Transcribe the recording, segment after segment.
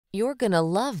You're gonna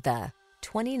love the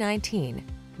 2019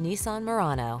 Nissan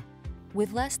Murano.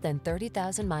 With less than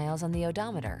 30,000 miles on the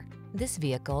odometer, this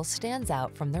vehicle stands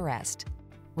out from the rest.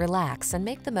 Relax and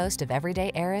make the most of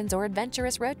everyday errands or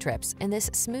adventurous road trips in this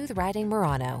smooth-riding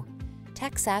Murano.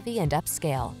 Tech-savvy and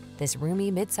upscale, this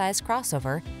roomy midsize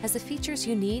crossover has the features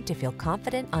you need to feel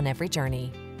confident on every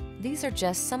journey. These are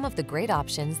just some of the great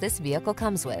options this vehicle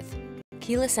comes with: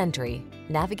 keyless entry,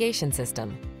 navigation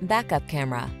system, backup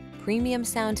camera, premium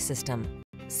sound system,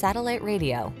 satellite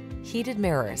radio, heated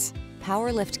mirrors,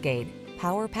 power liftgate,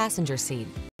 power passenger seat,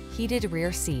 heated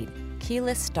rear seat,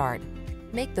 keyless start.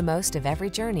 Make the most of every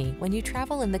journey when you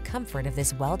travel in the comfort of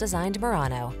this well-designed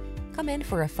Murano. Come in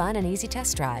for a fun and easy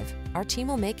test drive. Our team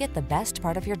will make it the best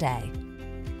part of your day.